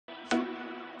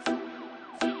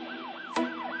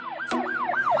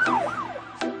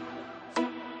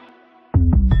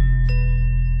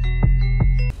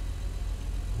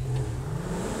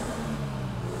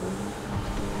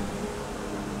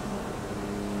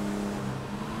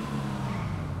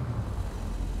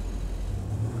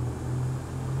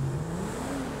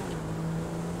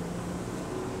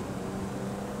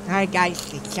Alright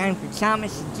guys, it's time for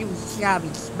Thomas to do his job.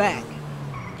 He's back.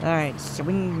 Alright, so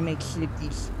we need to make sure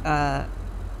these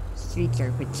streets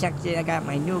are protected. I got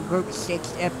my new Group 6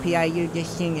 FPIU.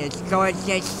 This thing is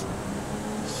gorgeous.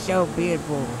 So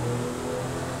beautiful.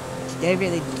 They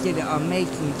really did an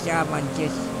amazing job on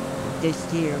this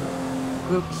here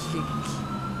Group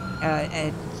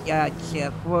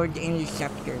 6 Ford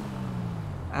Interceptor.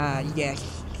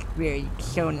 Yes, very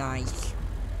so nice.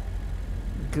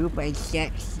 Gruppe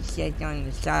 6 says on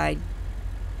the side.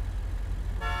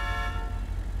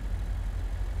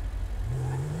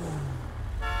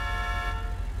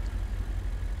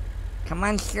 Come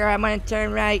on, sir, I'm gonna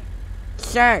turn right.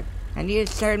 Sir, I need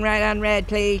to turn right on red,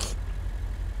 please.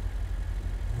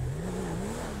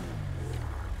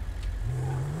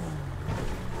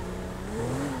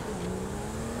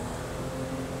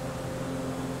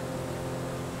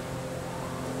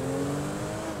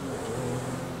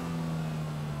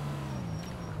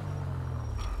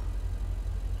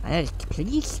 There's the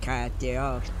police car out there.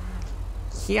 Oh.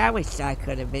 See, I wish I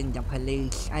could have been the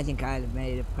police. I think I'd have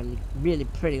made a really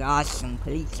pretty awesome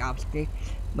police officer.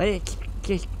 But it's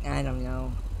just, I don't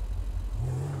know.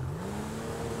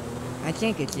 I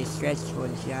think it's a stressful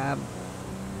job.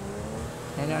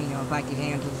 I don't know if I could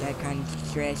handle that kind of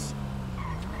stress.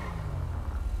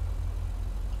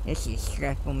 This is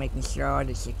stressful, making sure all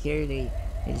the security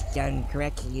is done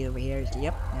correctly over here.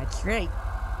 Yep, that's right.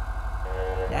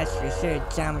 That's for sure.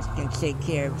 Thomas can take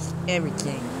care of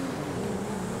everything.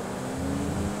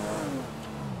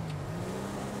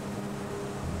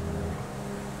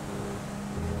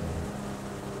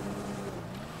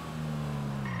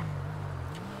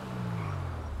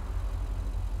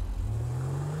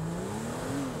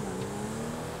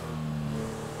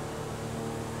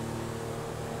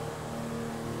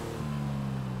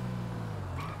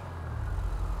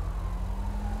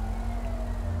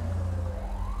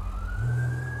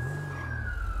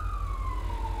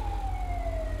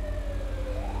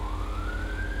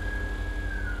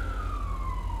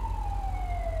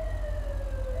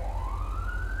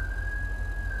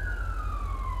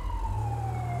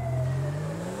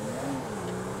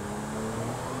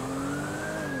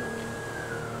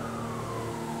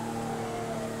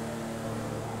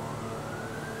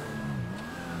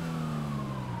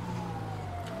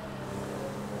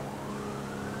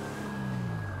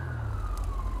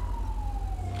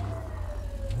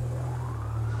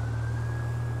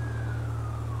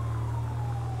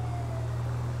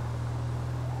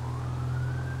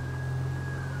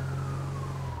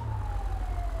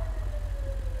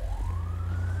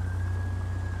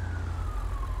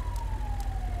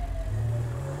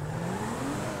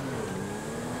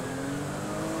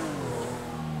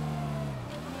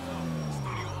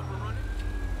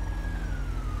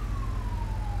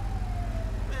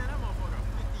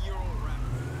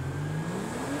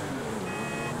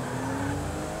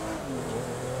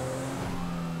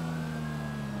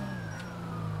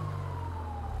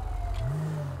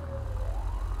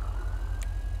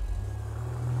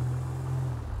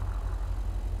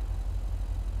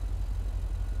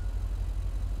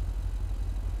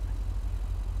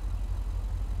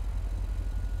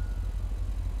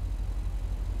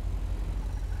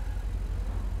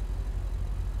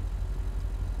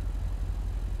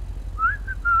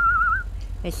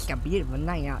 It's a beautiful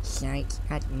night outside.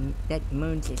 That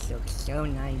moon just looks so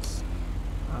nice.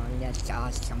 Oh, that's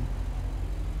awesome.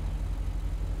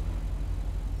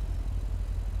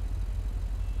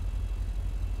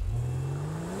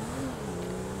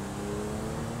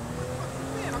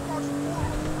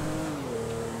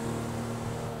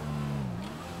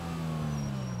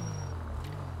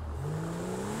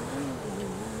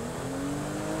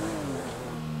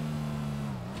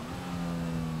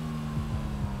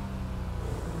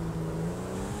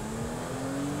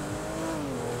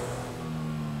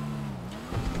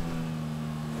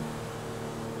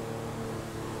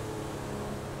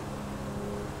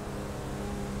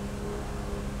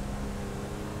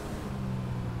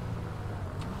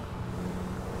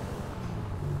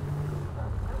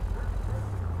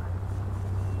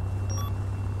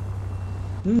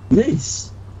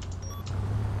 This.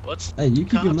 What's hey, you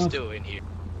keep your mouth doing here?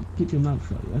 Keep your mouth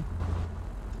shut, yeah?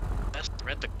 That's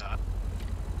rent the cop.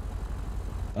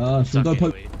 Should we go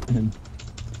poke him?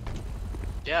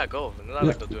 Yeah, go.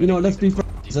 You know what, let's be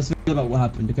friends. Let's forget about what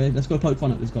happened, okay? Let's go poke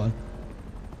fun at this guy.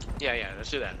 Yeah,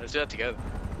 let's do that. Let's do that together.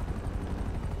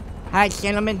 Hi,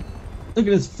 gentlemen. Look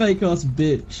at this fake ass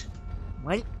bitch.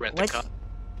 What? Rent the cop.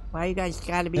 Why you guys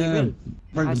gotta be rude?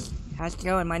 How's it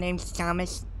going? My name's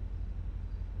Thomas.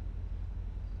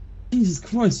 Jesus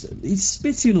Christ, he's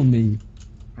spitting on me.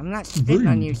 I'm not spitting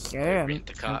on you, sir. Rent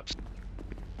the cops.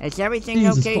 Is everything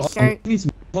Jesus okay, Christ. sir?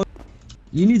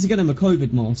 You need to get him a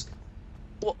COVID mask.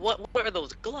 What are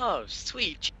those gloves?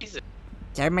 Sweet Jesus.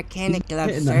 They're mechanic He's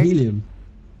gloves, hitting that sir. helium.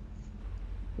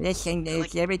 Listen, is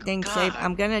Like, everything safe? God.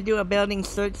 I'm gonna do a building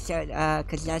search,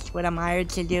 cause that's what I'm hired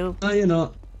to do. No, you're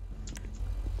not.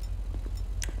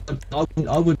 I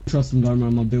wouldn't trust him going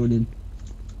around my building.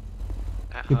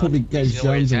 He'll probably get You know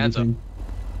where his germs and hands are. everything.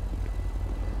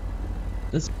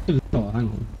 Let's give it a shot, hang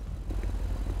on.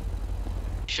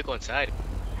 You should go inside.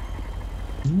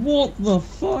 What the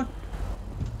fuck?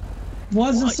 Why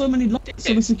is there What? so many lights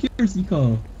on a security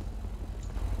car?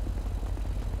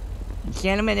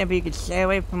 Gentlemen, if you could stay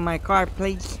away from my car,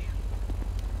 please.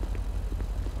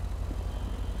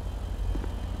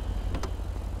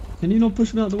 Can you not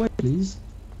push me out of the way, please?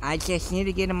 I just need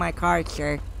to get in my car,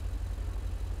 sir.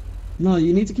 No,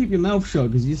 you need to keep your mouth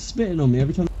shut because you're spitting on me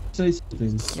every time you say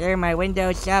something. Sir, my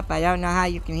window's up. I don't know how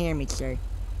you can hear me, sir.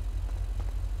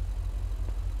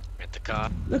 Rent the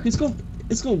car. Look, it's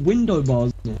got window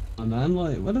bars in it, man.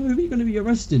 Like, who are you going to be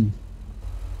arresting?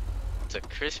 It's a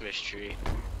Christmas tree.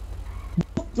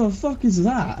 What the fuck is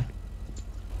that?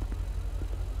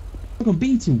 Like a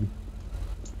beetle.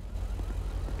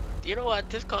 You know what?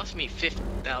 This cost me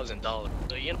 $50,000.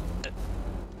 So you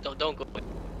know, don't go.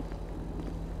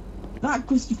 That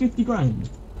cost you 50 grand.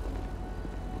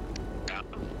 Yeah.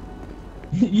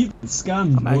 You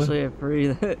scammed, I'm boy. actually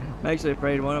afraid. I'm actually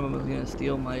afraid one of them is gonna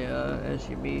steal my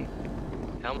SUV.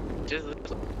 How much is this?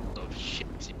 Oh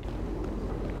shit.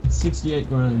 68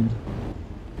 grand.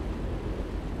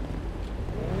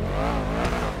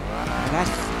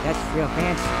 That's real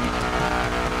fancy.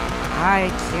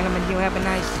 Alright, gentlemen, you have a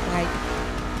nice night.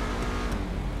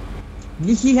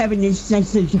 Did you have any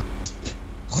sense?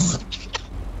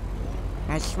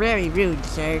 That's very rude,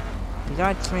 sir. You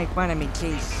don't make fun of me,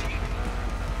 please.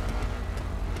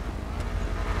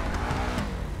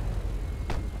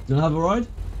 Do you have a ride?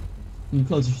 You can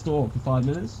close your store for 5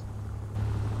 minutes.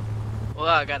 Well,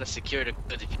 I gotta secure the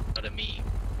goods if you know what I mean.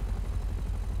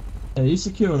 Yeah, you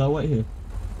secure it, I'll wait here.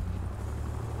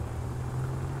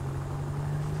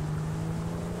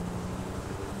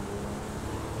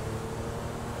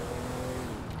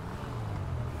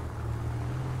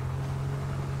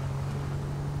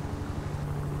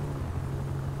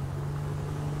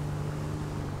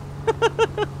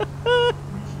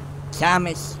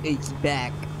 Thomas is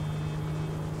back.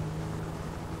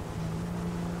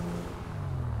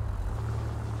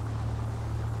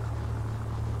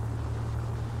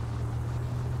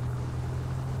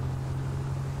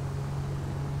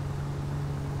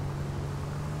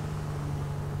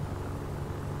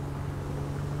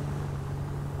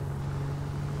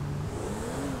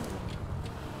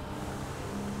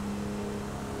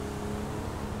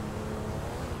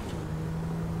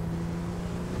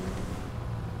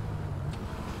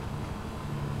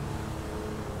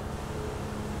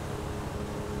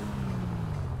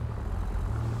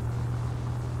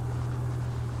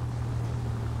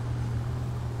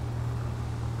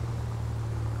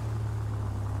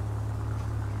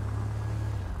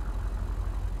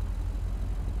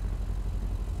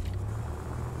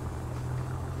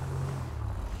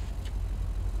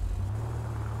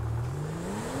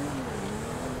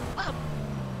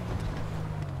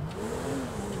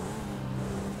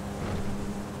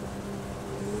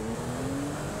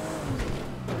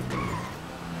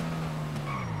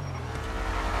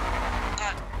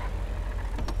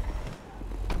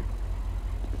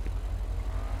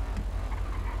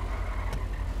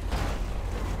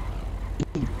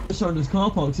 Starting this car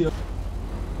park here.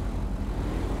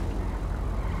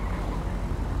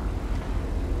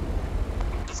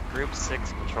 This Group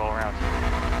 6 patrol around here.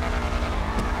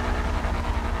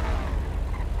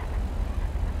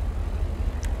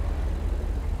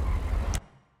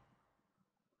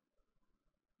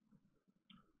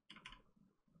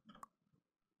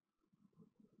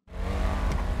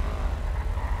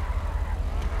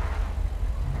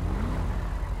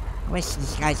 I wish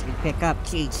these guys would pick up,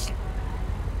 jeez.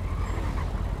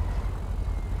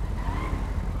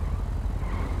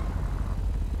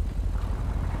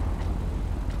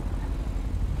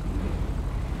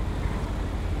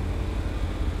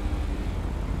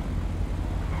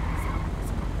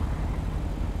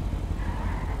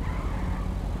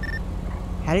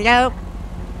 Hello?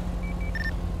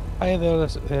 Hi there,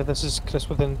 this is Chris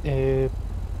within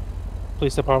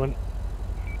police department.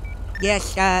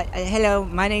 Yes, hello,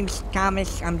 my name's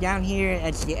Thomas. I'm down here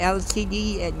at the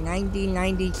LCD at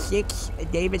 9096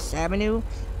 Davis Avenue.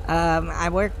 I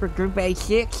work for Group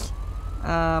A6.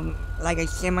 Like I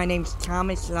said, my name's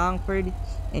Thomas Longford.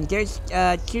 And there's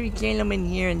two gentlemen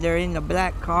here and they're in a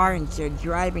black car and they're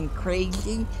driving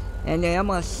crazy. and they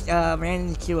almost ran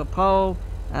into a pole.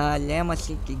 They almost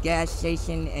hit the gas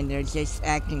station, and they're just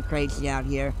acting crazy out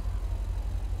here.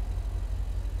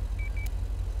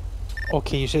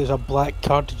 Okay, you say it's a black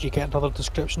car. Did you get another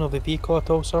description of the vehicle at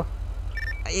all, sir?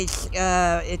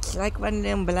 It's like one of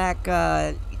them black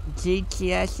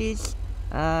GTSs.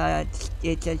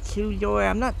 It's a two-door.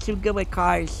 I'm not too good with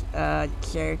cars,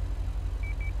 sir.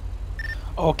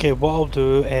 Okay, what I'll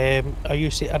do, are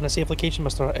you in a safe location,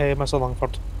 Mr.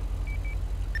 Longford?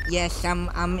 Yes, I'm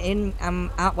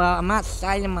out. Well, I'm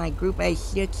outside of my Gruppe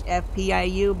 6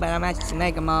 FPIU, but I'm at the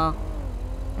Mega Mall.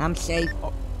 I'm safe.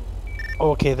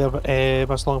 Okay, there,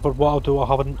 Mr. Longford. What I'll do,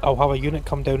 I'll have a unit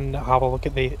come down and have a look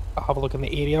in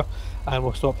the area, and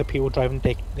we'll stop the people driving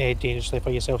dangerously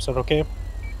for yourself, sir. Okay?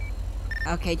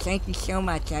 Okay, thank you so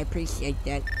much. I appreciate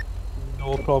that.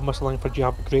 No problem, Mr. Longford. You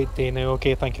have a great day now.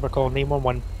 Okay, thank you for calling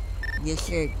 911. Yes,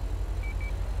 sir.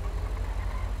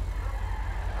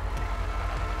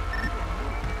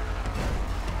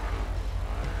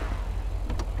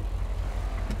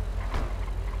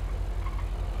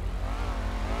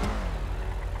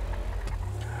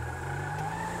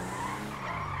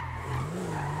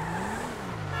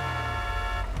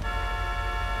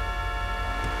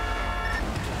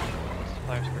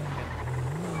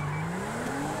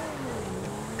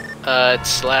 It's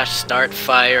 / start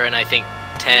fire, and I think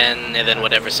 10, and then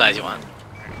whatever size you want.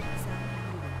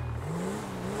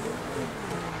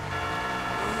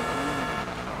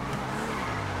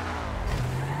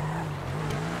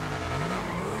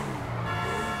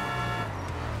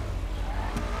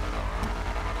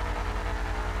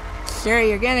 Sir,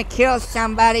 you're gonna kill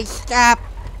somebody. Stop.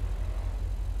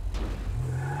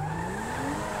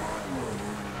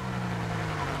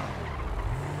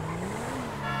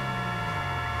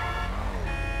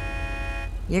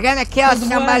 You're gonna kill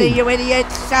somebody, you idiot!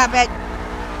 Stop it!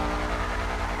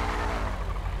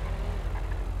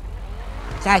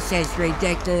 This is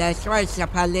ridiculous. Where's the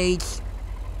police?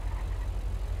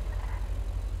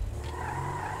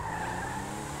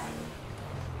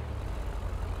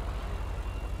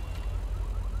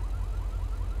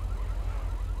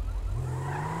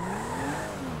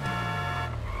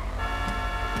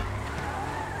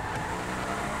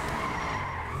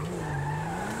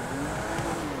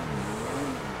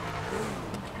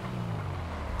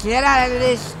 Get out of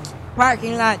this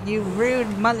parking lot, you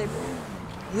rude mother...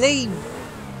 Leave!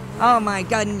 Oh my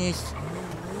goodness.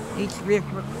 These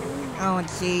oh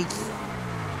jeez.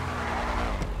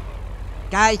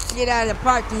 Guys, get out of the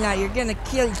parking lot, you're gonna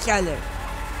kill each other.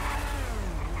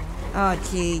 Oh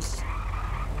jeez.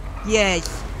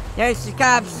 Yes. There's the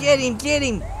cops, get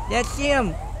him! That's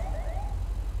him!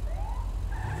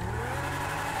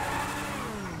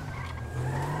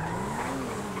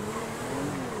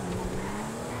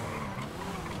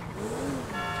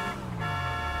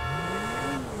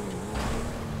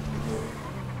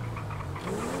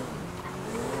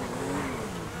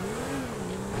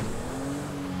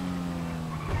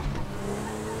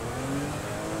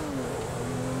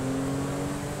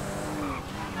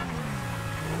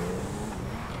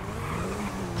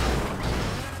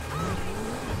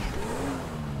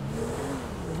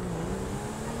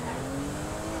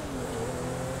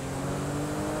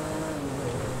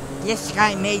 This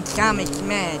guy made Thomas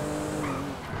mad.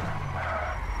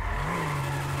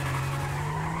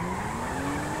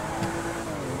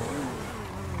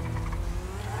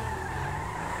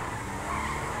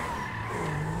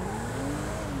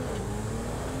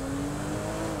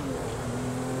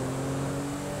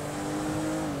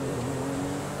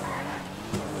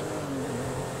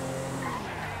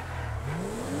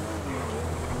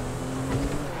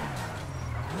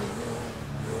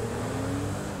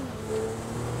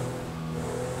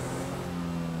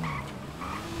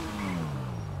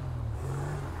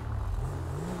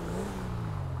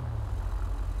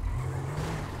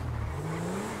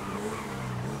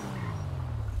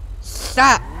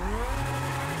 Stop!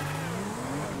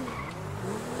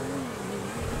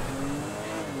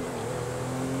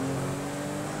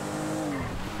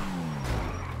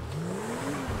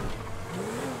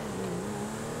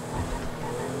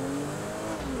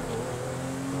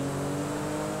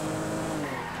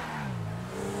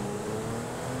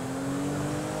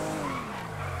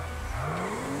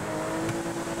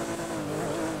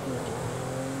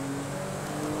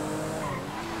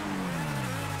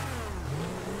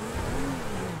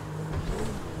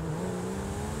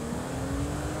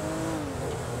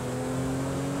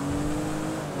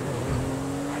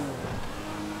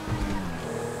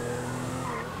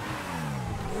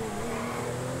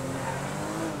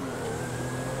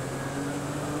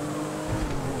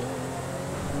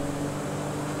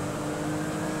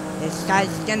 This guy's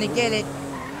gonna get it.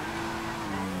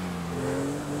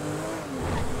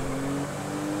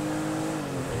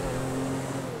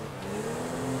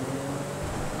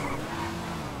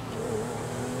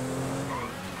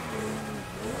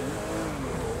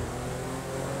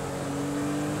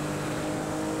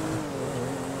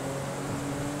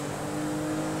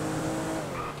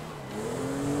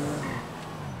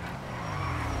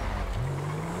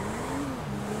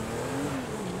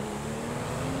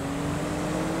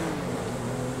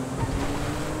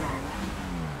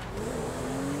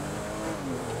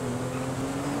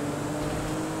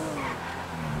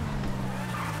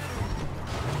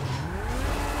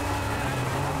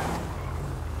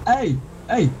 Hey,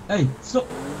 hey, stop.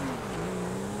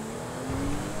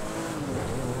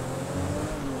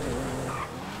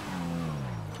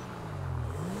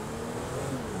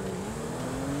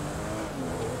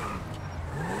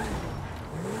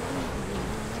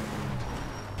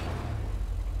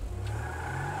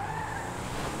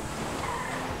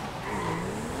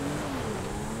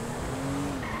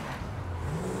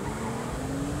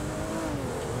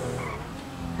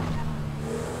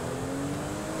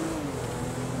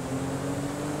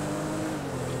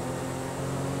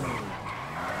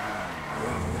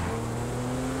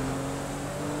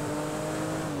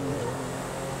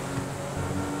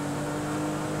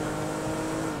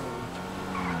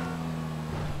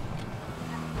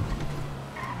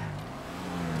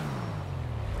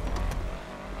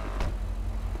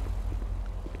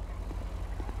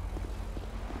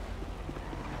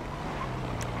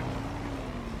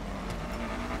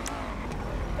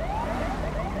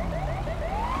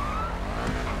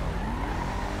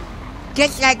 Get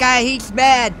that guy, he's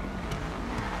bad.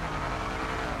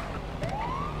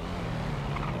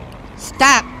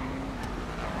 Stop.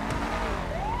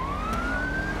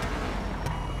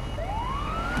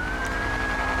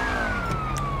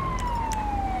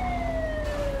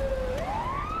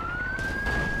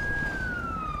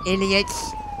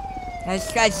 Idiots.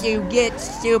 That's what you get,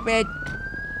 stupid.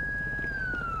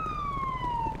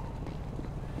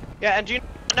 Yeah, and do you know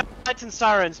what lights and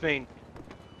sirens mean?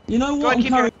 You know Go what?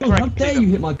 ahead, I'm keep your carrying on. How right, dare keep you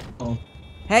hit my car?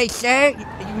 Hey, sir.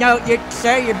 No,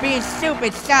 you're being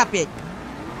stupid. Stop it.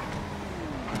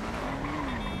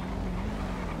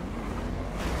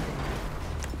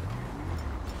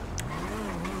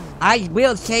 I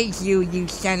will tase you, you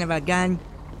son of a gun.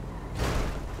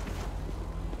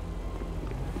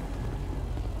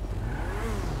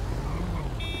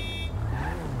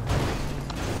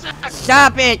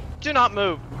 Stop it! Do not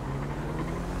move.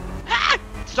 Ah!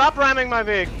 Stop ramming my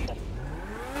vehicle.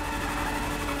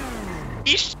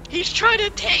 He's trying to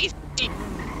tase me.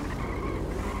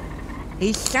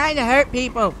 He's trying to hurt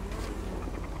people.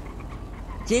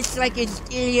 Just like his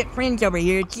idiot friends over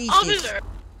here, Jesus. Officer,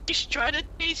 he's trying to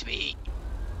tase me.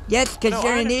 Yes, because No,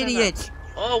 you're I an understand idiot. that.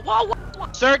 Oh, wow.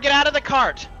 Sir, get out of the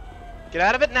cart. Get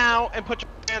out of it now and put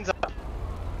your hands up.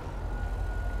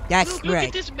 That's Look right.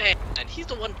 at this man. He's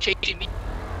the one chasing me.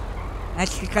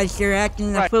 That's because you're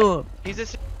acting a Right. fool. He's a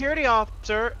security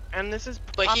officer, and this is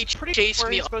But I'm he pretty chased sure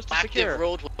me he's on supposed to active secure.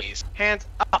 roadways. Hands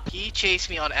up. He chased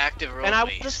me on active roadways. And I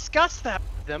will discuss that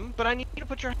with them, but I need you to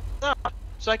put your hands up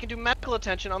so I can do medical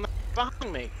attention on the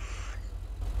behind me.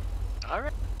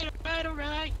 Alright,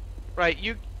 alright. Right,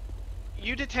 you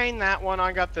detain that one.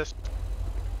 I got this.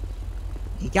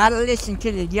 You gotta listen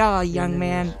to the law, young your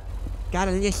man. knees.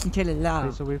 Gotta listen to the law.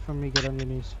 Face away from me, get on your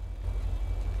knees.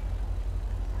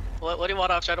 What do you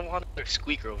want, officer? I don't want another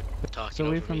squeaker over talking Face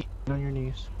away over from me. me, get on your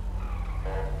knees.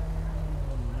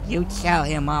 You tell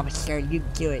him, officer. You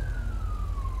do it.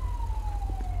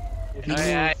 If you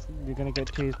Alright. move, you're gonna get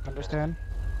tased, understand?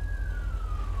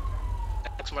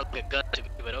 That looks more like a gun to me,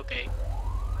 but okay.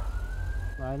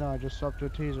 I know, I just swapped to a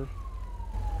taser.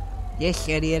 This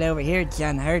idiot over here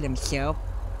trying to hurt himself.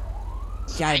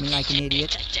 Driving like an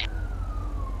idiot.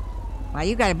 Why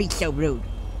you gotta be so rude?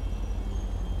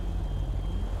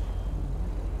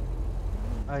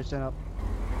 Alright, stand up.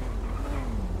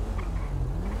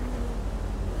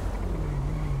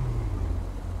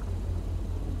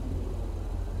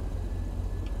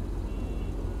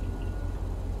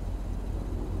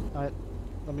 Alright,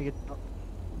 let me get up.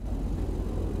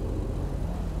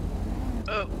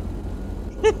 Oh.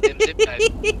 Them zip ties.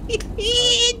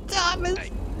 Thomas!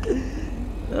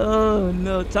 Oh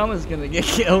no, Thomas is gonna get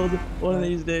killed one of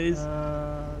these days.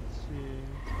 Let's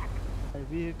see. My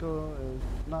vehicle is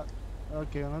not...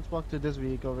 Okay, let's walk to this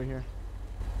vehicle over here.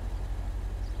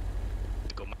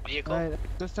 Go my vehicle. Alright,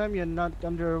 this time you're not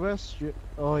under arrest. You're...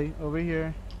 Oi, over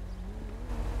here.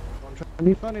 Don't try to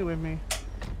be funny with me.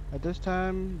 At this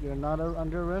time, you're not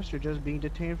under arrest. You're just being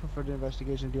detained for further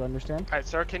investigation. Do you understand? Alright,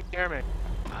 sir, can you hear me?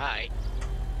 Hi.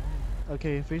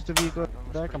 Okay, face the vehicle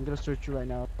back. I'm gonna search you right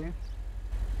now, okay?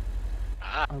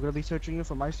 Ah. I'm gonna be searching you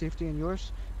for my safety and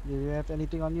yours. If you have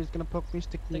anything on you, it's gonna poke me,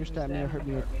 stick me, or stab me, or hurt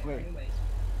me. Wait.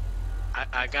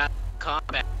 I got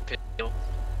combat pistol.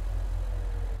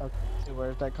 Okay,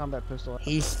 where's that combat pistol?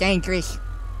 He's dangerous.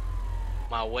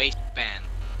 My waistband.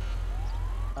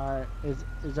 Alright, is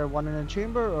there one in the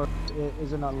chamber, or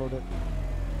is it not loaded?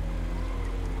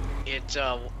 It's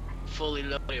fully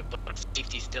loaded, but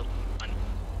safety's still on.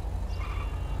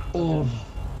 Oh,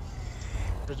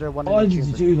 Is there one why in did the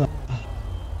you chamber? do that?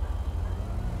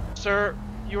 Sir,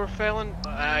 You were failing.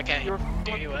 Okay. You were failing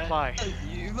to Anyway. comply.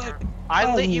 You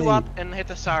I lit you me. up and hit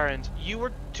the sirens. You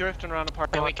were drifting around the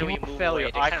parking lot. Can we You were a move failure.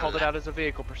 away? They're I kinda called it loud. out as a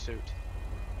vehicle pursuit.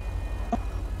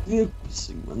 Man,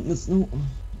 that's not.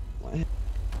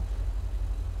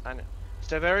 I know.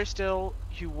 Stay very still.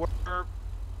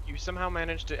 You somehow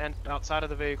managed to end outside of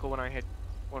the vehicle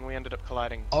when we ended up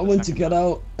colliding. I the went to second get time.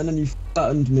 out, and then you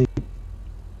flattened me.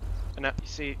 And now, you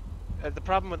see, the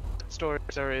problem with the story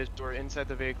sir, is you were inside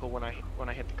the vehicle when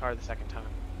I hit the car the second time.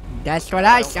 That's what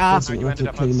I don't saw. know how you ended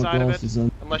up clean my outside of it, glasses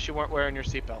then. unless you weren't wearing your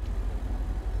seatbelt.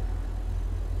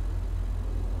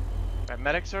 Right,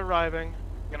 medics are arriving.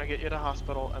 I'm gonna get you to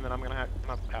hospital, and then I'm gonna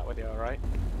come up out with you. All right?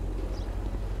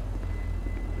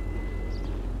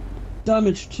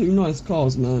 Damaged 2 nice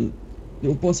cars, man.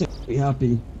 Your boss ain't be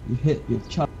happy. You hit your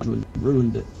charger and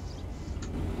ruined it.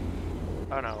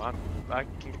 Oh no, I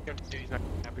can guarantee he's not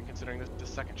happy considering this is the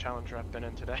second challenger I've been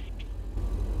in today.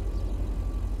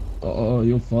 Oh,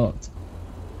 you're fucked.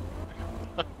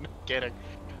 I'm not kidding.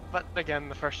 But again,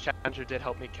 the first challenger did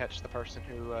help me catch the person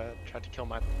who tried to kill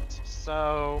my boss.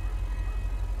 So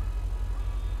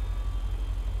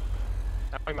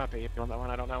we might be on that one.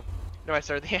 I don't know. Anyway,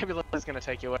 sir, the ambulance is gonna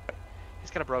take you away. He's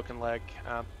got a broken leg.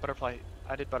 I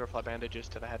did butterfly bandages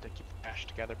to the head to keep the gash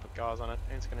together. Put gauze on it,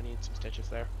 and he's gonna need some stitches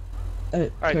there.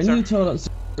 Hey, Alright, can sir. you tell that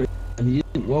story? He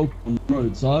didn't walk on the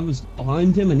road, so I was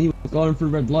behind him and he was going through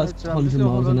red lights Alright, so I'm just 100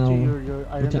 gonna miles hold an on to hour. your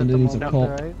items at pretending the he's a moment, cop.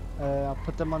 alright? I'll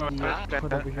put them on the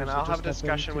hood over here, And so I'll just have a step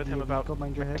discussion into with him the about vehicle,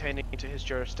 mind your head. pertaining to his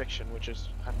jurisdiction, which is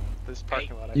this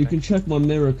parking lot. I You think. can check my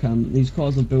mirror cam. These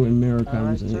cars are built in mirror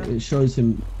cams, Alright, and sir. it shows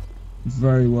him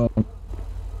very well.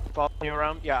 Following you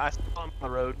around? Yeah, I saw him on the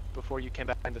road before you came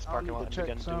back in this I'll parking need lot and to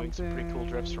began check doing some pretty cool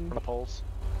drifts from something. the poles.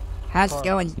 How's it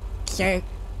going, sir?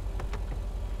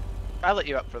 I let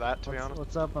you up for that, to be honest.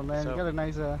 What's up, my man? So- You got a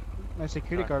nice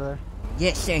security Alright. car there.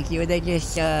 Yes, thank you. They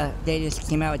just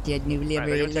came out with their new they're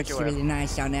livery. gonna It take looks you away. really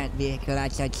nice on that vehicle.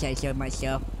 I'd say so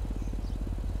myself.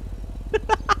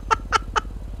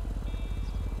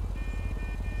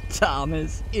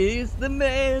 Thomas is the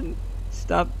man.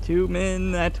 Stop 2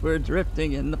 men that were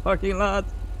drifting in the parking lot.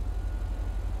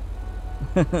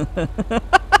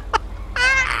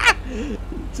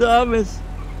 Thomas.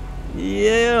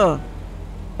 Yeah.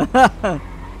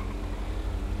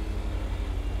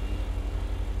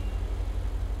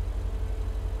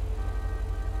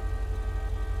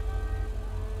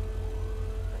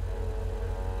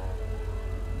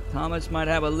 Thomas might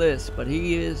have a list, but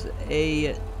he is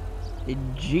a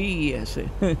G,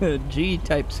 G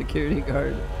type security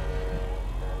guard.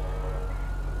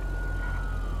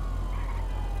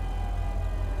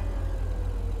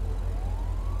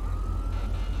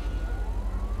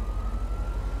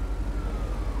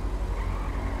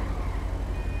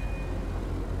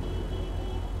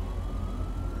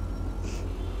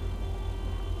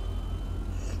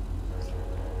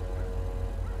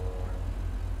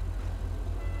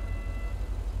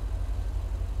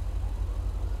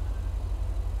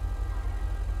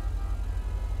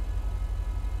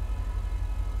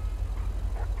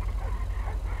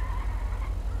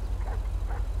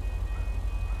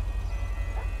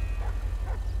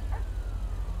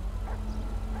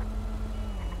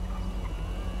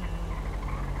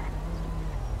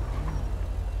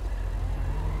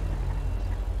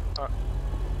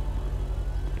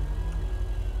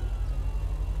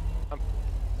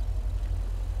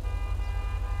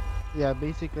 Yeah,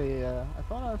 basically, I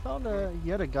found he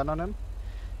had a gun on him,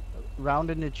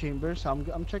 round in the chamber. So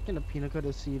I'm checking the penal code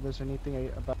to see if there's anything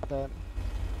about that.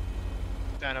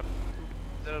 Stand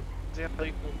the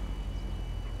legal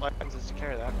license is to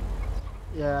carry that.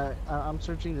 Yeah, I'm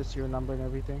searching the serial number and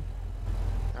everything.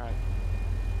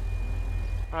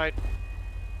 Alright.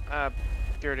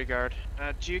 Security guard.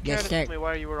 Do you care Yes, to sir. tell me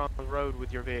why you were on the road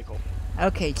with your vehicle?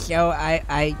 Okay, so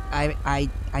I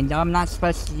know I'm not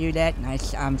supposed to do that, and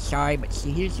I'm sorry, but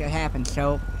see, here's what happened.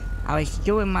 So, I was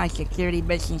doing my security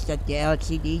business at the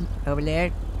LTD over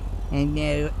there, and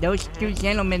those 2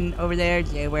 gentlemen over there,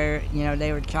 they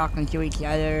were talking to each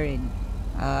other, and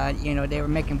they were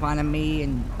making fun of me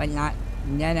and whatnot.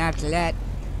 And then after that,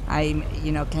 I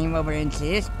came over into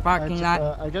this parking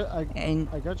lot, I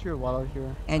got your wallet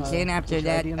here. and then after is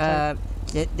your that, ID inside?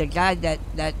 the guy that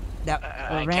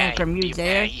ran from you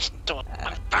there. He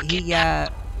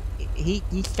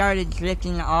started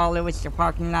drifting all over the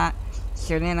parking lot.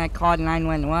 So then I called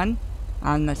 911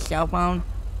 on the cell phone,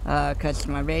 cause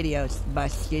my radio's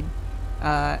busted.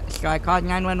 So I called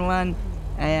 911,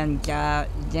 and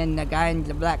then the guy in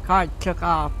the black car took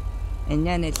off, and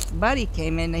then his buddy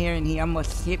came in here and he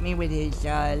almost hit me with his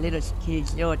little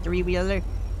 3-wheeler,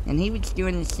 and he was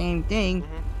doing the same thing.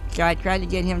 So I tried to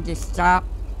get him to stop.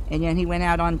 and then he went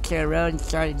out onto the road and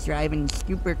started driving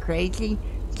super crazy.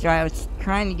 So I was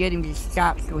trying to get him to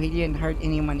stop so he didn't hurt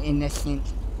anyone innocent.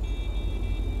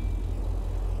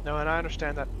 No, and I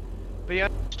understand that. But you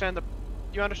understand the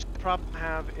problem I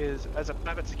have is, as a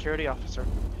private security officer,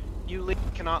 you legally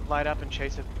cannot light up and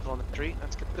chase a vehicle on the street.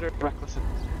 That's considered reckless.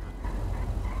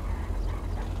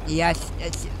 Yes,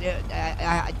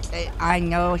 I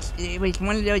know. It was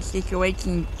one of those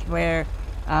situations where,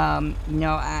 you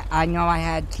know, I know I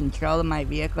had control of my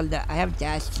vehicle. I have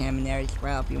dash cam in there as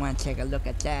well if you want to take a look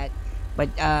at that. But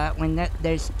when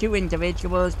there's two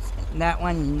individuals, that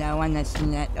one and that one that's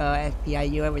in that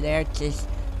FPIU over there, just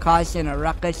causing a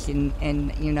ruckus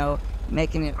and you know,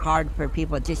 making it hard for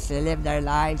people just to live their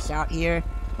lives out here.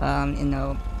 You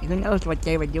know, who knows what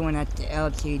they were doing at the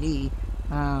LTD.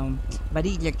 But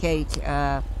either case,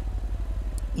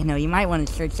 you know, you might want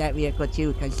to search that vehicle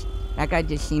too, because that guy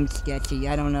just seems sketchy.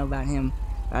 I don't know about him.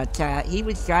 But he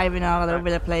was driving all over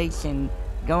the place and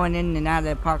going in and out of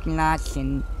the parking lots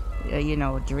and, you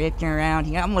know, drifting around.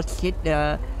 He almost hit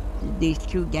these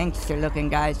two gangster-looking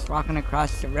guys walking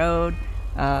across the road.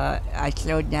 I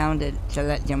slowed down to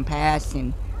let them pass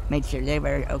and make sure they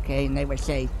were okay and they were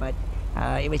safe, but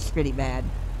it was pretty bad.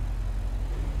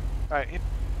 Alright,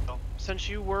 since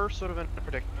you were sort of in a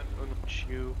predicament in which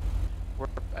you were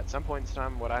at some point in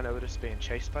time what I noticed being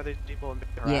chased by these people and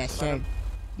being harassed Yes, by sir. them,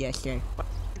 Yes, sir. what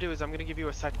I'm going to do is I'm going to give you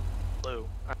a second blue.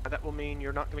 That will mean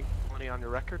you're not going to get money on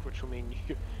your record, which will mean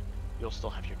you'll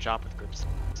still have your job with Gruppe.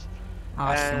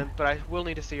 Awesome. But I will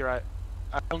need to see your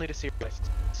license.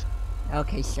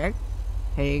 Okay, sir.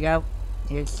 Here you go.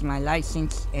 Here's my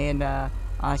license and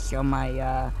also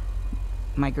my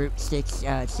my Group 6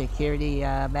 security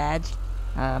badge.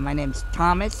 My name's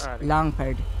Thomas Alrighty.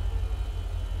 Longford.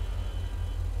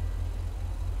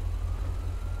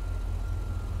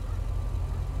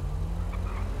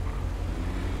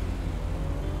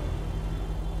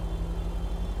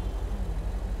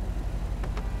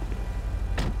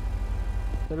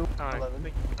 Alright, thank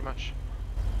you very much.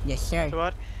 Yes, sir. So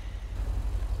what?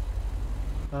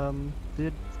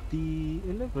 Did the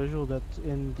individual that's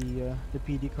in the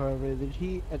PD car over there, did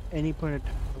he at any point in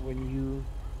time when you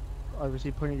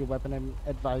obviously pointed your weapon and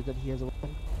advised that he has a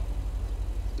weapon?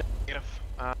 Negative.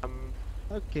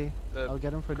 Okay, I'll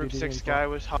get him for Group duty 6 info. guy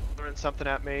was hollering something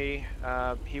at me.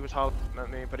 He was hollering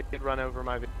at me, but he did run over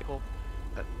my vehicle.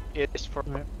 It's for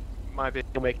Right. my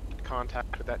vehicle making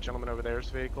contact with that gentleman over there's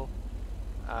vehicle.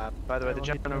 By the way, the Well,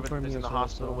 gentleman over confirm there is me in the as well,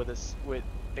 hospital so- with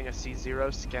getting a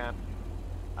C0 scan.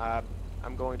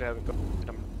 I'm going to go get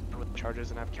him with the charges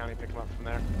and have county pick him up from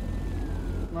there.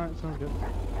 Alright, sounds good.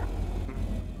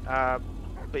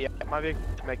 But yeah, my vehicle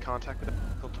made contact with the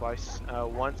vehicle twice.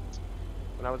 Once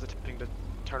when I was attempting to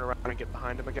turn around and get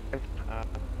behind him again,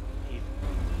 he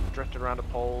drifted around a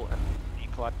pole and he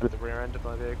collided with the rear end of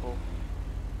my vehicle.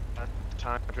 At the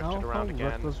time, I drifted around How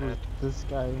again. reckless was this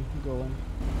guy going?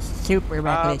 Super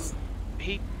reckless.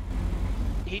 He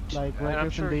Like and I'm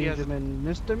reckless sure he has. endangerment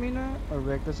misdemeanor or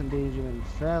reckless endangerment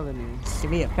felony? To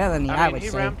be a felony, I mean, would he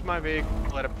say. rammed my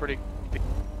vehicle at a pretty big,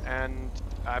 and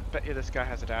I bet you this guy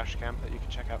has a dash cam that you can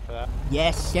check out for that.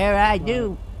 Yes, sir, I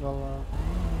do. Well,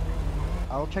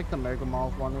 I'll check the Mega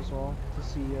Mall one as well to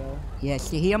see. Yeah,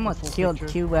 see, he almost full killed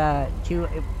picture. two,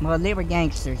 well, they were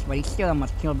gangsters, but he still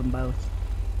almost killed them both.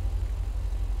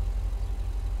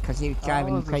 Because he was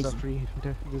driving this is crazy. a free.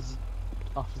 This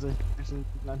officer isn't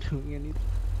not doing anything.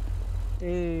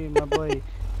 Hey, my boy,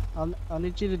 I'll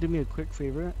need you to do me a quick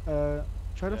favor.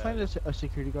 Try to find a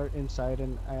security guard inside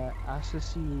and ask to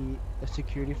see a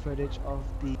security footage of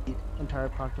the entire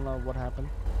parking lot. What happened?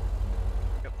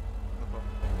 Yep. No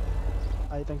problem.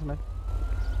 Alright, thanks, man.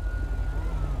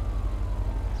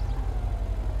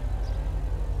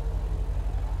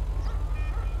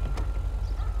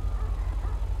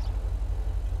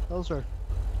 Hello, sir.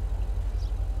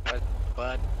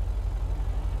 But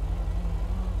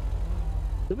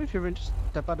Do me a favor and just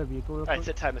step out of the vehicle real Alright, quick.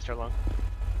 sit tight, Mr. Long.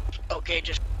 okay,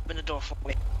 just open the door for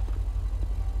me.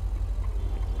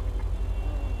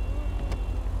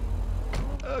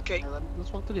 Okay. Yeah,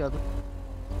 let's walk to the other.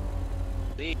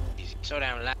 Please, so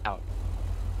damn loud.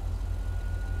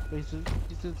 He's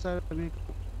inside of the vehicle.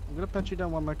 I'm gonna pat you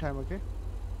down one more time, okay?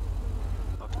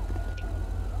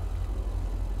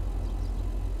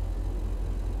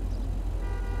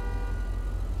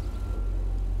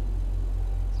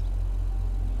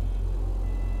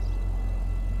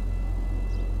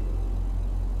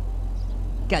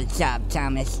 Good job,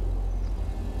 Thomas.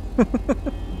 I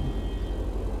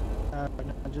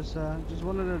just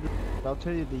wanted to. I'll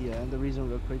tell you the reason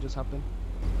real quick. Just happened.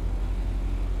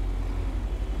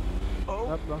 Oh,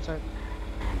 Up, wrong side.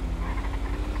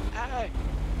 hi.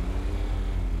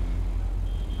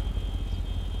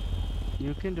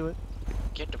 You can do it.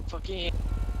 Get the fuck in.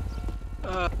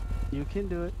 You can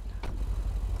do it.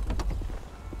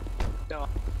 No.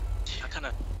 I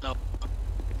kinda no.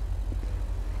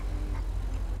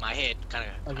 My head kinda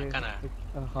Okay. kinda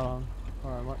Hold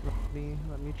on.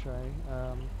 Let me try.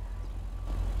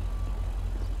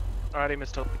 Alrighty,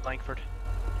 Mr. Longford.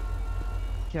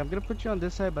 Okay, I'm gonna put you on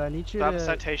this side, but I need you I have a to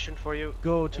citation for you.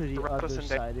 go to It's the reckless other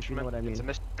side, if you know what I mean. It's a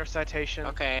misdemeanor citation.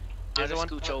 okay. I'll just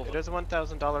scooch It over. is a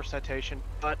 $1,000 citation,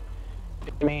 but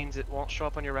it means it won't show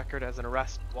up on your record as an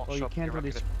arrest. It won't Well, show you up on can't your really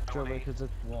record switch as over felony. because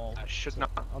it's wall. Should so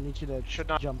not. I'll need you to Should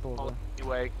not jump over.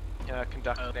 anyway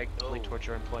conduct negatively towards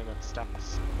your employment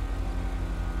status.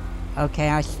 Okay,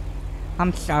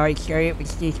 I'm sorry, sir. It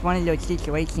was just one of those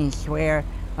situations where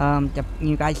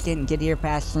you guys didn't get here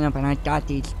fast enough, and I thought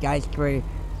these guys were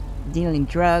dealing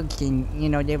drugs, and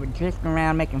they were drifting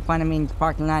around making fun of me in the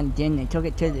parking lot, and then they took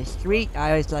it to the street.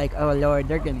 I was like, oh lord,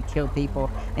 they're gonna kill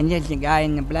people. And there's a guy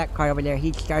in the black car over there,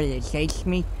 he started to chase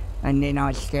me, and then I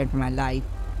was scared for my life.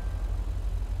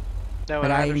 No, But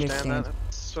and I I understand understand. that.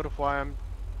 That's sort of why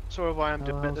I'm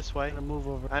doing it this way. Gonna move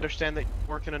over. I understand that you're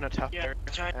working in a tough Yeah, area,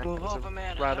 try to and move it's over, a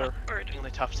man. rather really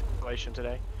tough situation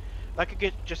today. If I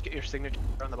could just get your signature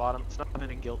on the bottom. It's not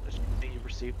admitting guilt. It's just that you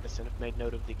received this and have made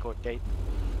note of the court date.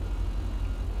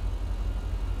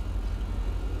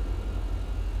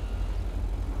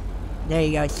 There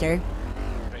you go, sir.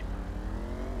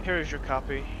 Here is your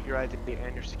copy, your ID,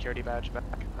 and your security badge back.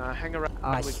 Hang around and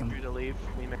wait Awesome. for you to leave.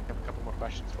 We may have a couple more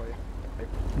questions for you.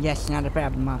 Yes, not a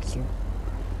problem, officer.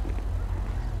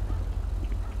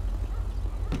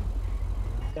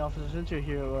 Hey, officer, since you're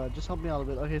here, just help me out a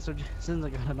bit. Okay, so since I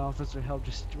got an officer help,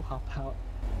 just hop out.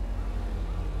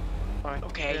 Alright,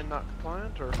 Okay. you're not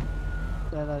compliant, or?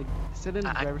 And sit in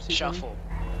the driver's seat. for me. Shuffle.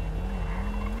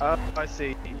 I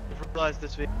see. You realized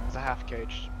this vehicle is a half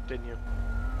cage, didn't you?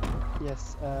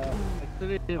 Yes, I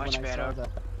clearly did when Much I better. saw that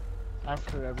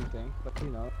after everything, but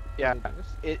Yeah.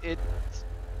 it is.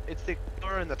 It's the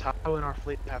Explorer and the Tahoe in our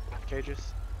fleet that have half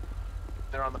cages.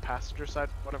 They're on the passenger side,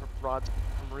 whatever broad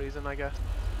some reason, I guess.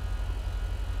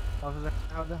 Officer,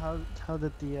 how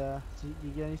did the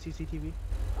you get any CCTV?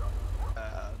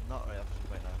 Not really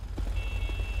right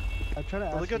now. I try to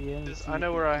Well, the ask good Ian. news is see I know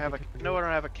if where I he have a can know where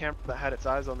I have a camera that had its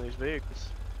eyes on these vehicles.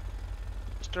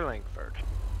 Mr. Longford.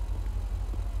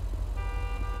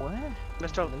 What?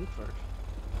 Mr. Longford.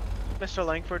 Mr.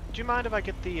 Longford, do you mind if I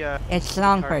get the It's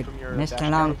card Longford, from your Mr.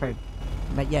 dash Longford.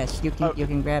 But yes, you can Oh,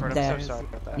 grab I'm the so sorry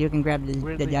about that. you can grab the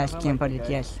Weirdly dash enough, I cam like the footage. guy.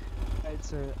 Yes. Right,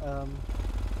 sir.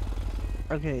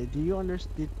 Okay. Do you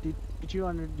understand? Do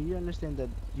you understand that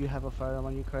you have a firearm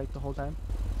on you, correct, the whole time?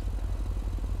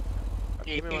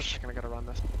 Give me 1 second, I gotta run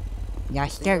this.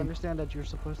 Yes, Do you sir. understand that you're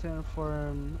supposed to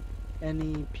inform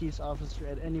any peace officer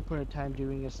at any point in time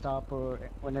during a stop or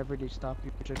whenever they stop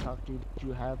you to talk to you? Do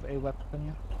you have a weapon on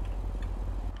you?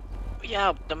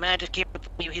 Yeah, the man just came up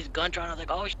with his gun drawn. I was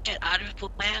like, oh shit, I just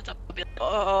put my hands up. I'll be like,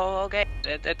 oh, okay.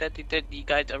 That you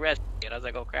guys arrested me. And I was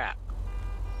like, oh crap.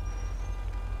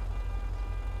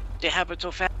 It happened so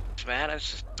fast, man. There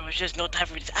was just no time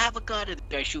for this. I have a gun, and the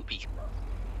guy shoot me.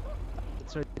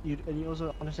 So and you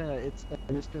also understand that it's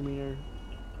a misdemeanor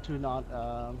to not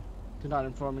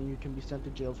inform, and you can be sent to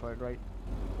jail for it, right?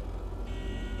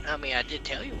 I mean, I did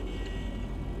tell you.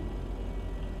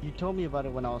 You told me about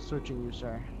it when I was searching you,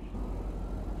 sir.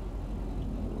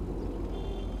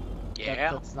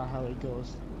 Yeah. That's not how it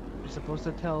goes. You're supposed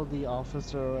to tell the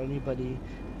officer or anybody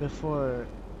before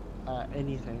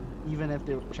anything, even if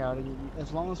they're shouting.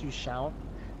 As long as you shout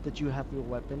that you have your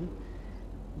weapon,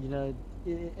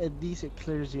 at least it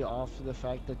clears you off the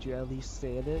fact that you at least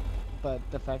said it. But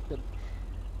the fact that,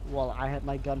 well, I had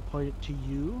my gun pointed to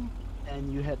you,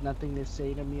 and you had nothing to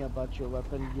say to me about your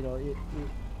weapon,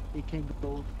 it can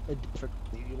go a different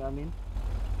way, you know what I mean?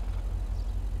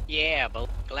 Yeah, but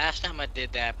last time I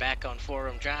did that back on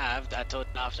Forum Drive, I told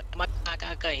the officer, oh my God, I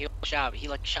got a gun. He shot. He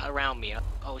like shot around me.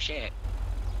 Oh shit.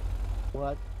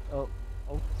 What? Oh,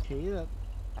 okay. That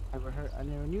I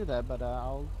never knew that, but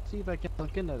I'll see if I can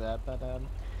look into that. But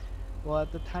well,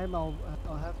 at the time I'll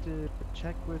have to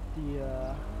check with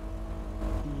the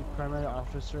primary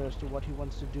officer as to what he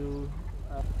wants to do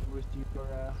with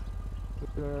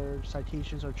your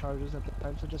citations or charges at the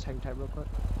time. So just hang tight real quick.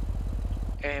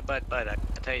 Hey, but I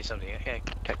can tell you something. Hey,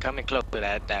 coming close to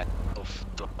that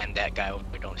when that guy over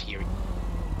don't hear it.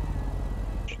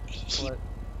 He What?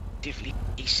 definitely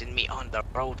chasing me on the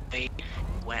roadway.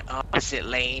 Went opposite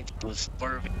lanes. He was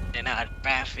swerving in and out of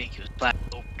traffic. He was flying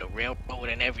over the railroad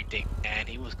and everything. And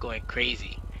he was going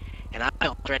crazy. And I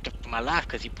felt threatened for my life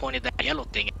because he pointed that yellow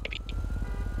thing at me.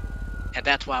 And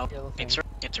that's why Yellow thing.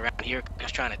 it's around here. I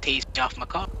was trying to tase me off my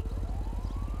car.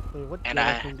 Wait, what And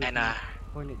weapon did he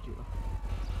point at you?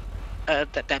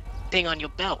 that thing on your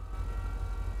belt.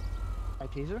 My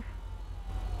taser?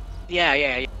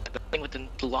 Yeah. The thing with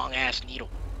the long ass needle.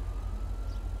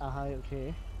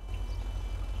 Okay.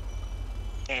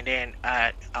 And then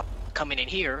I'm coming in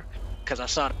here because I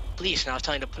saw the police, and I was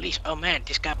telling the police, "Oh man,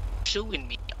 this guy pursuing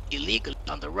me illegally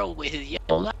on the road with his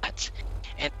yellow lights."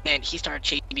 And then he started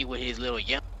chasing me with his little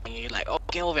yellow. And he's like, "Oh,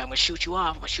 get over here! I'm gonna shoot you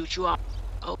off! I'm gonna shoot you off!"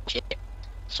 Oh shit!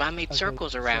 So I made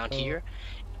circles around here.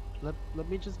 Let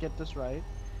me just get this right.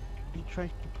 He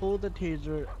tried to pull the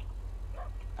taser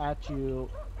at you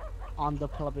on the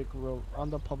public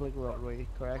roadway,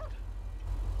 correct?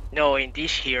 No, in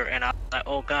this here, and I was like,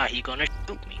 "Oh god, he gonna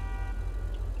shoot me!"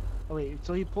 Oh wait,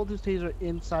 so he pulled his taser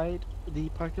inside the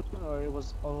parking lot, or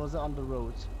was it on the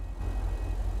roads?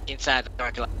 Inside the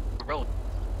parking lot, the road,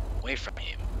 away from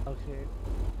him. Okay.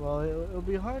 Well, it'll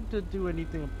be hard to do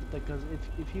anything about that, because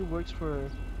if he works for a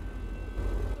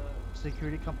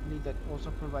security company that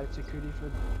also provides security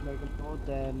for American people,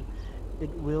 then it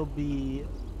will be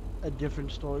a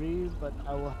different story. But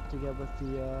I will have to get with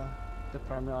the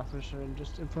primary officer and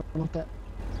just inform him of that.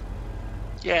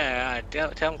 Yeah,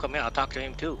 tell him come here. I'll talk to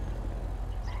him too.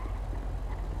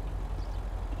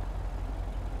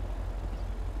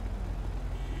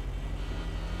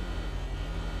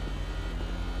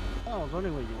 Oh, I was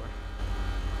wondering where you were.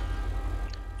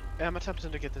 Yeah, I'm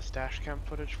attempting to get this dash cam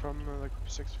footage from the Group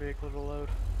 6 vehicle to load.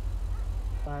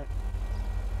 Alright.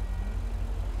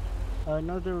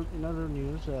 Another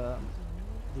news.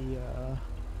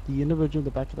 The individual in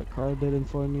the back of the car did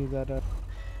inform me that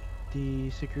the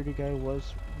security guy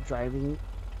was driving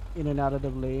in and out of the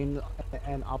lane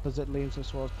and opposite lanes,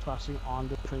 as well as crossing on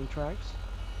the train tracks,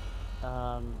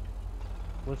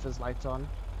 with his lights on,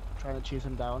 trying to chase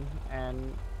him down.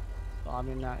 And I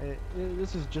mean,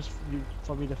 this is just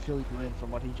for me to fill you in from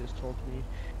what he just told me.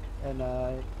 And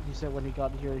he said when he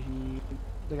got here,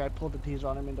 the guy pulled the taser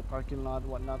on him in the parking lot and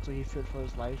whatnot, so he feared for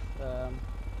his life.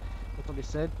 That's what he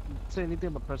said. Didn't say anything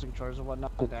about pressing charges or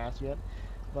whatnot. I didn't ask yet,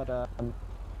 but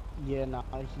yeah, nah,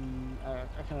 I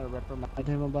kind of reprimanded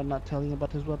him about not telling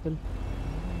about his weapon.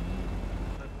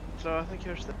 So I think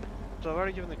here's the. So I've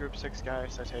already given the Group 6 guy a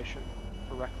citation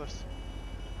for reckless.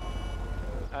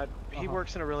 He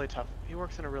works in a really tough. He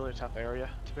works in a really tough area,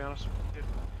 to be honest with you.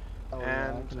 Oh,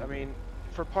 And yeah, I mean,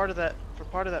 for part of that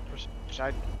pursuit,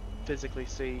 I physically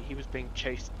see he was being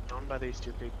chased down by these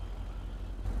two people.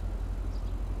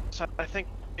 So I think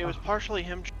it was partially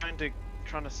him trying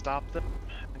to stop them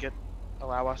and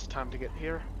allow us time to get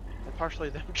here, and partially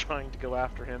them trying to go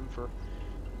after him for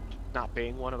not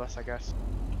being one of us, I guess.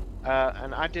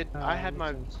 And I had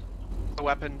my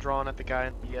weapon drawn at the guy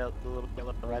in the little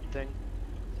yellow and red thing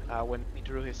when he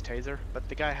drew his taser, but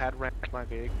the guy had rammed my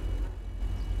vehicle.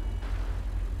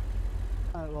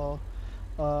 Well,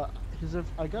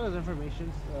 I got his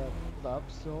information pulled up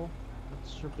still. It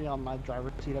should be on my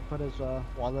driver's seat. I put his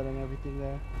wallet and everything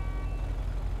there.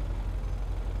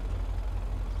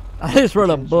 I just wrote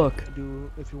a book.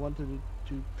 If you wanted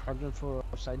to charge him for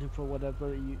or cite him for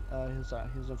whatever,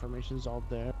 his information is all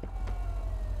there.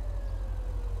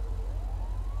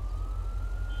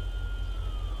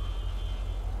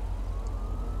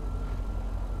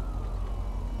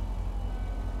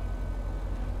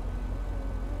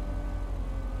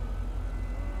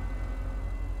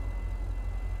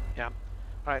 Yeah.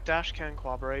 Alright, Dashcam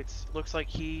corroborates. Looks like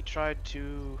he tried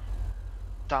to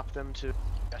stop them to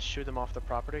shoo them off the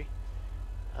property.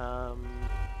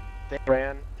 They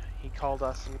ran. He called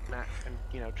us and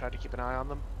tried to keep an eye on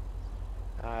them.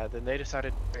 Then they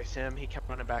decided to chase him. He kept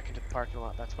running back into the parking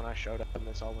lot. That's when I showed up and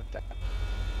this all went down.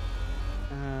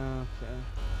 Okay.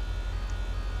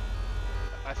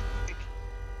 I think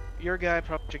your guy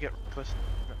probably should get reckless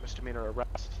misdemeanor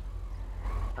arrest.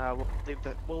 We'll leave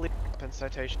the weapon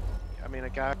citation. I mean, a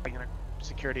guy in a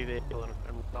security vehicle and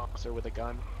an officer with a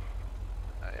gun.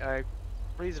 I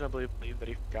reasonably believe that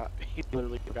he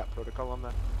literally forgot protocol on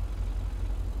that.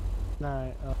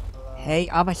 Alright. Hey,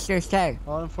 Officer Sir.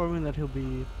 I'll inform him that he'll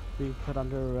be being put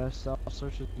under arrest. I'll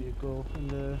search his vehicle in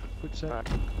the quick set.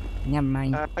 Never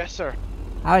mind. Yes, sir.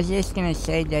 I was just gonna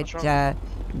say that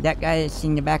that guy that's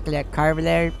in the back of that car over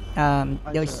there,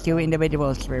 those two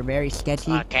individuals were very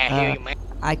sketchy. I can't hear you, man.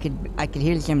 I could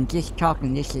hear them just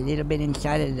talking just a little bit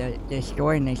inside of the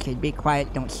store, and they said, "Be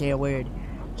quiet, don't say a word."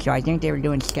 So I think they were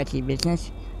doing sketchy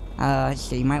business.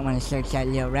 So you might want to search that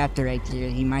little raptor right there.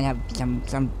 He might have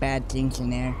some bad things in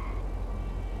there.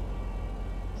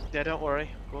 Yeah, don't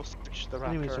worry. We'll search the raptor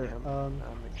Anyway, and sir, him.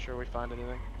 Make sure we find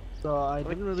anything. So I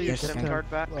didn't really Yes, get sir. to card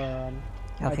back.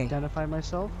 Okay. identify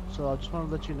myself. So I just want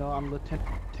to let you know I'm Lieutenant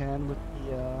Tan with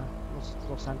the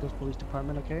Los Santos Police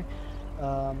Department. Okay.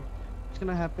 What's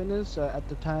gonna happen is at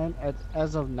the time,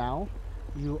 as of now,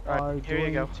 you Alright, are here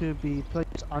you going go. to be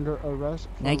placed under arrest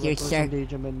for Thank you, reckless sir.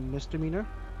 endangerment misdemeanor.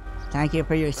 Thank you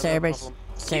for your No service, problem.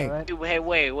 sir. Alright.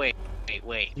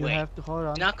 Wait. You have to hold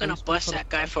on. You're not gonna Please bust hold that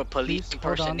guy on. for police Please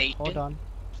hold on. impersonation? Hold on.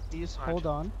 Please Alright. hold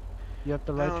on. You have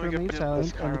the Now right let to me go remain get this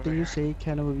silent. car over Anything you here. say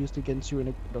cannot be used against you in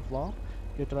a court of law.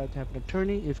 You have the right to have an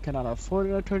attorney. If you cannot afford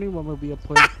an attorney, one will be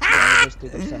appointed by the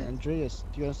state of San Andreas.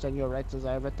 Do you understand your rights as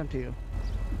I have read them to you?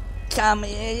 Come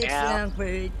in, it's Yeah.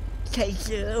 Longford. Take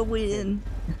a win.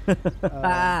 Well,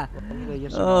 either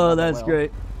yes or no, Oh, but that's well.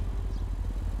 great.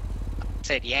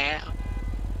 Said yeah.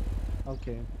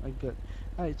 Okay, good.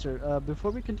 Alright, sir.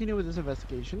 Before we continue with this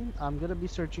investigation, I'm gonna be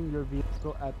searching your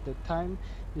vehicle at the time.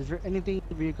 Is there anything in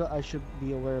the vehicle I should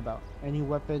be aware about? Any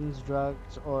weapons,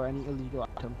 drugs, or any illegal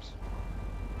items?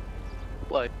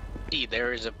 Well, see,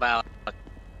 there is about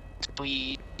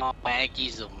 3 small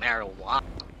baggies of marijuana.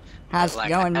 How's But, it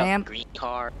going, I have ma'am? a green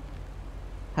card.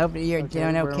 Hope you're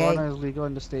doing okay. Marijuana is legal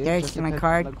in the state. There's just my depends on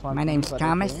card. the My quantity, name's but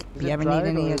Thomas. okay. If Is you it ever need dried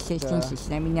any or is it, assistance, just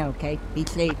let me know, okay? Be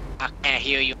safe. I can't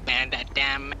hear you, man. That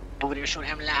damn man over there so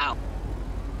damn loud.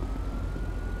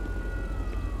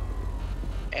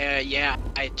 Yeah,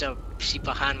 it's a seat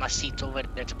behind my seats over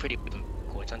there. It's a pretty big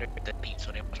vehicle. It's under the seat,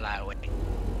 so they fly away.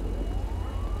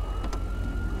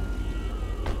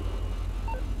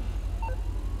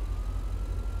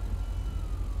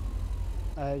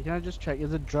 Can I just check?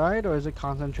 Is it dried or is it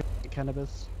concentrated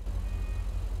cannabis?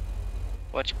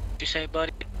 What you say,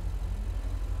 buddy?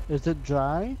 Is it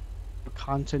dry or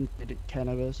concentrated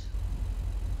cannabis?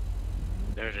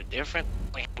 There's a difference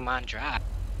between him on drive.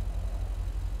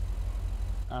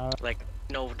 Like,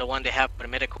 you know, the one they have for the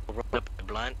medical roll up the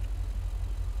blunt.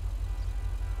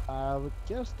 I would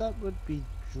guess that would be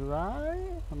dry.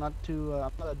 I'm not too.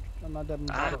 I'm not that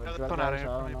much of a that's drug not guy, out so I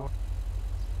don't anymore. know.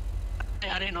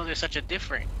 I didn't know there's such a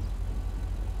difference.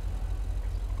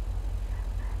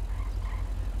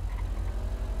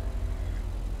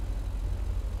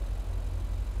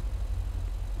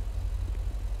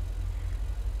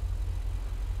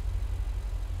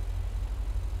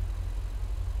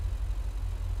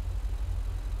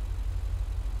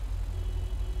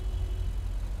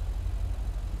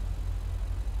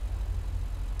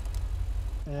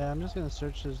 Yeah, I'm just gonna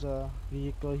search his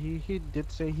vehicle. He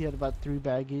did say he had about 3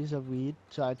 baggies of weed,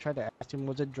 so I tried to ask him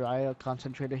was it dry or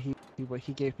concentrated. He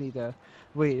gave me the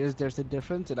wait. There's a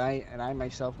difference? And I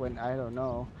myself went, I don't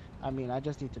know. I mean, I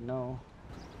just need to know.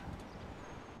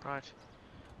 Right.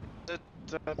 Is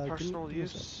it Give me personal a sec.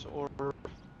 use or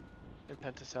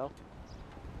intent to sell?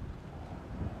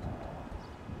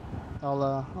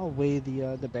 I'll weigh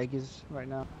the baggies right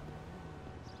now.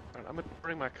 Alright, I'm gonna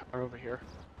bring my car over here.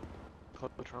 Close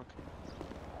the trunk.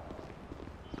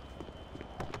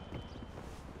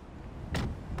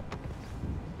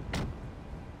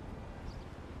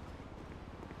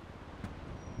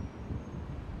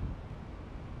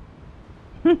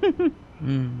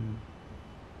 Hmm.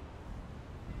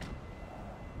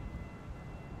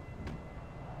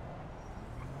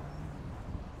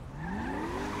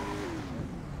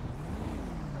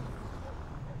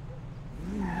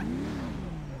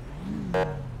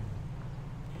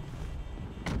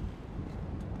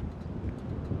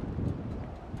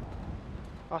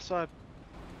 Also,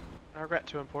 I regret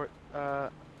to import, I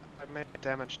may have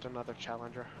damaged another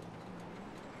Challenger.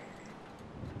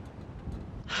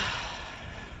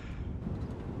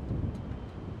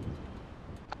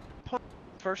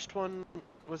 First one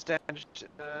was damaged,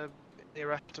 the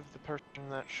arrest of the person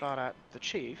that shot at the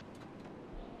chief.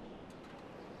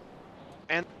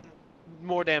 And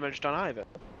more damaged on Ivan.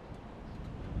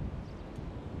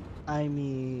 I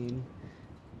mean,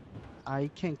 I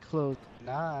can close an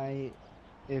eye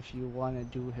if you want to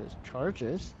do his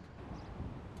charges.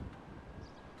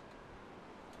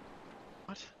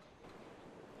 What?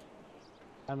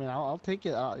 I mean, I'll take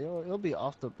it out. It'll be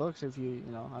off the books if you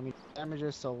know. I mean,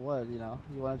 damages. So what? You know,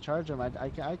 you want to charge him? I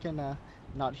can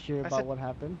not hear I about said- what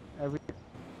happened.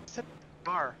 Said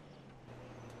car.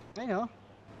 I know.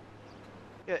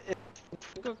 Yeah,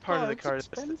 Good part of the it's car.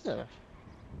 expensive.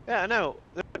 Yeah, no.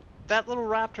 That little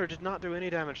Raptor did not do any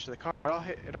damage to the car. It all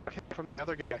hit from the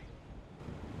other guy.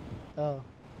 Oh.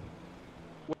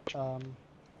 Which,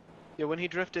 yeah, when he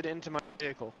drifted into my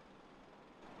vehicle.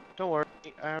 Don't worry,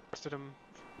 I arrested him.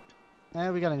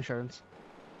 We got insurance.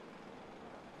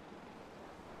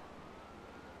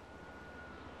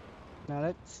 Now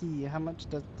let's see, how much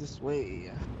does this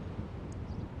weigh?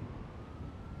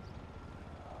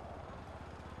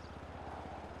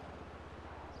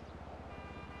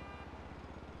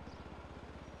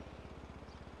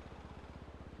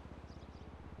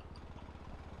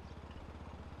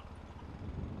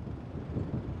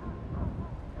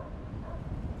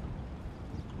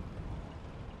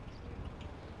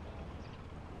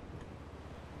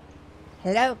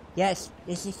 Hello? Yes,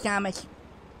 this is Thomas.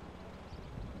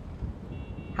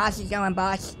 How's it going,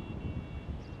 boss?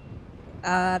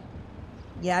 Yeah,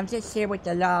 I'm just here with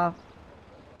the law.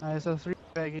 So 3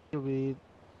 baggage will be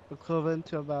equivalent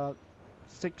to about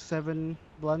 6-7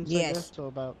 blunts, I Yes. guess. So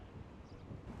about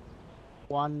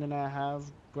 1.5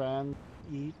 grams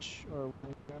each, or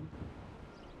 1 gram.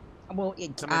 Well,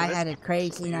 I had a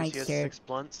crazy night, He has sir. 6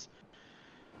 blunts.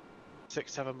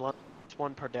 6-7 blunts.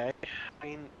 1 per day. I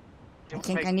mean, I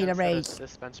think I need a raise.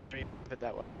 Dispensary, it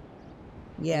that way.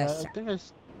 Yes. Yeah, I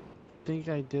think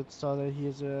I did saw that he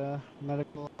is a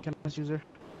medical cannabis user.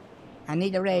 I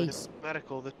need a raise.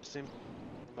 Medical, this seems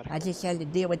medical. I just had to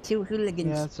deal with 2 hooligans.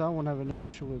 Yeah, so I won't have an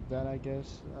issue with that, I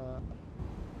guess.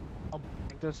 I'll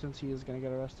bag this since he is gonna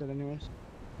get arrested anyways.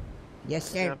 Yes,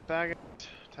 sir. Yeah, bag it,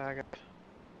 tag it.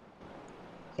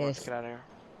 Let's Yes. get out of here.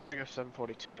 I go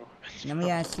 742. Let me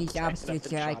ask these officers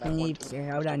so I can leave, sir.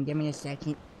 Hold on, give me a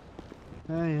second.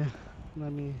 Oh yeah,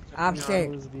 let me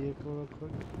Officer. his vehicle real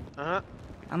quick. Uh-huh.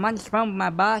 I'm on the phone with my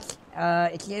boss.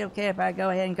 Is it okay if I go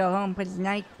ahead and go home for the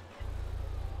night?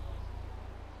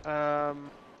 Yeah.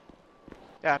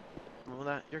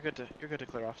 Well, you're good to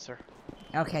clear off, sir.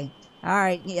 Okay.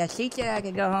 Alright, yeah, she said I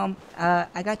could go home.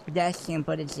 I got pedestrian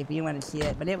footage if you want to see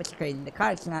it, but it was crazy. The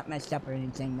car's not messed up or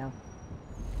anything, though.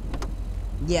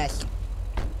 Yes.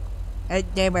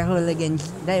 They were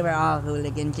hooligans. They were all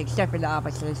hooligans, except for the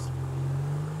officers.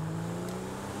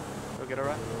 Go get a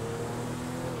ride.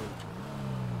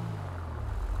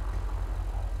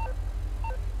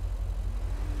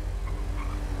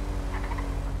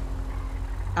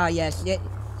 Oh, yes.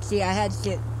 See, I had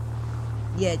to...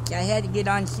 Yes, I had to get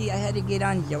on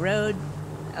the road,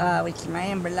 with my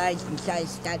amber lights, and so I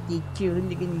stopped these 2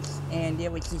 hooligans, and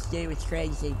it was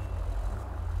crazy.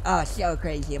 Oh, so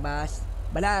crazy, boss.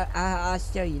 But I'll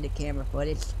show you the camera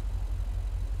footage.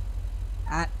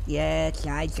 Yes,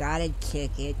 I got a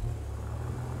ticket.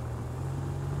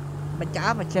 But the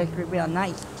officers were real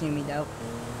nice to me, though.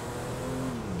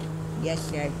 Yes,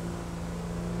 sir.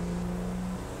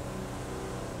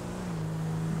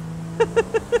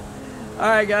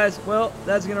 Alright guys, well,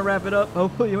 that's going to wrap it up.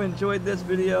 Hopefully you enjoyed this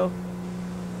video.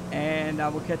 And I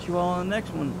will catch you all on the next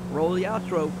one. Roll the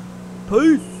outro.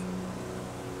 Peace!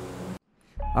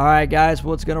 Alright guys,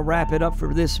 well, it's going to wrap it up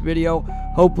for this video.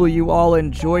 Hopefully you all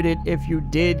enjoyed it. If you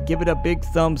did, give it a big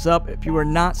thumbs up. If you are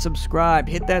not subscribed,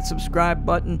 hit that subscribe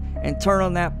button and turn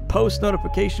on that post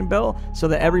notification bell so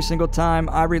that every single time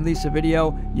I release a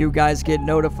video, you guys get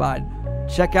notified.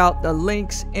 Check out the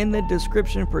links in the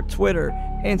description for Twitter,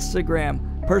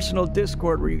 Instagram, personal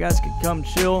Discord where you guys can come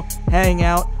chill, hang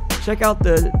out. Check out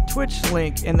the Twitch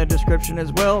link in the description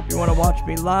as well if you want to watch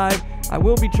me live. I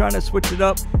will be trying to switch it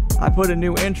up. I put a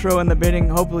new intro in the beginning.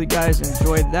 Hopefully you guys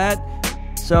enjoyed that.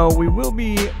 So we will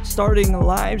be starting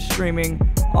live streaming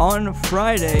on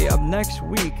Friday of next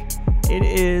week. It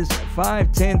is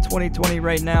 5/10/2020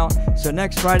 right now. So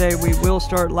next Friday we will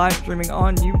start live streaming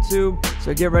on YouTube.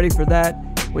 So get ready for that.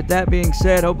 With that being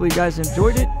said, hopefully you guys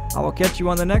enjoyed it. I will catch you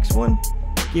on the next one.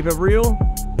 Keep it real.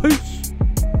 Peace.